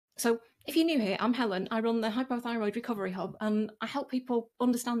So if you're new here, I'm Helen. I run the Hypothyroid Recovery Hub, and I help people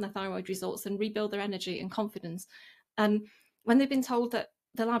understand their thyroid results and rebuild their energy and confidence. And when they've been told that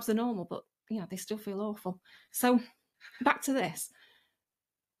the labs are normal, but they still feel awful. So back to this.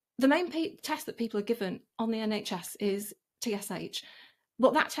 The main test that people are given on the NHS is TSH,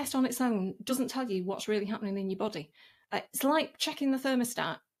 but that test on its own doesn't tell you what's really happening in your body. It's like checking the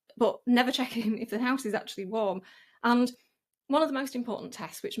thermostat, but never checking if the house is actually warm. And one of the most important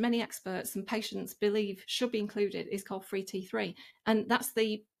tests, which many experts and patients believe should be included, is called free T3. And that's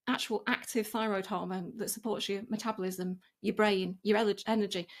the actual active thyroid hormone that supports your metabolism, your brain, your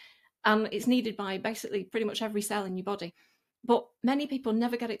energy. And it's needed by basically pretty much every cell in your body. But many people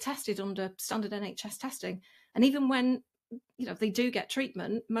never get it tested under standard NHS testing. And even when they do get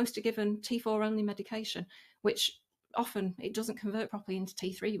treatment, most are given T4 only medication, which often it doesn't convert properly into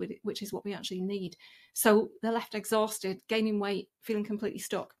T3, which is what we actually need. So they're left exhausted, gaining weight, feeling completely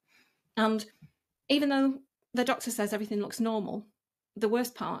stuck. And even though the doctor says everything looks normal, the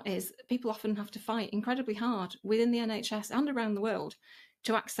worst part is people often have to fight incredibly hard within the NHS and around the world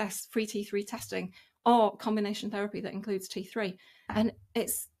to access free T3 testing or combination therapy that includes T3. And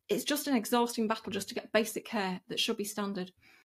it's just an exhausting battle just to get basic care that should be standard.